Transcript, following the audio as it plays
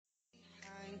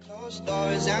Closed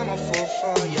doors, I'm a fool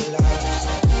for your love.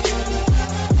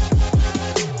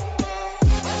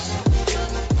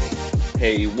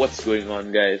 Hey, what's going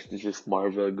on, guys? This is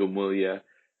Marvel Gumulia,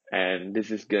 and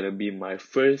this is gonna be my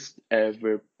first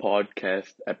ever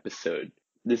podcast episode.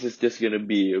 This is just gonna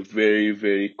be a very,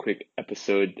 very quick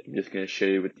episode. I'm just gonna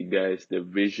share with you guys the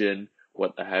vision,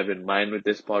 what I have in mind with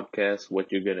this podcast,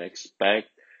 what you're gonna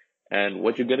expect, and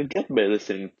what you're gonna get by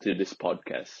listening to this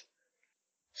podcast.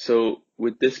 So,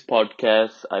 with this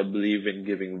podcast, I believe in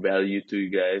giving value to you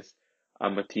guys.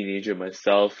 I'm a teenager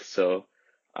myself, so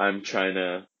I'm trying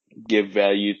to give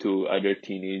value to other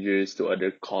teenagers, to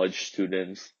other college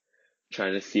students,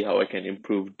 trying to see how I can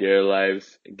improve their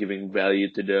lives, giving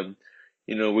value to them.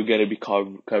 We're going to be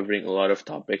covering a lot of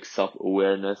topics,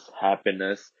 self-awareness,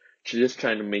 happiness, just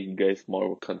trying to make you guys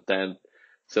more content.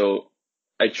 So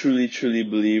I truly, truly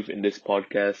believe in this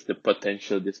podcast, the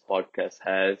potential this podcast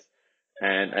has.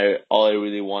 And all I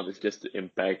really want is just to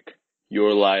impact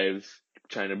your lives,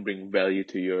 trying to bring value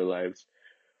to your lives,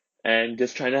 and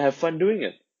just trying to have fun doing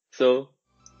it. So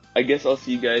I guess I'll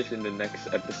see you guys in the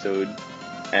next episode,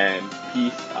 and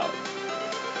peace out.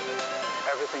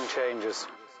 Everything changes.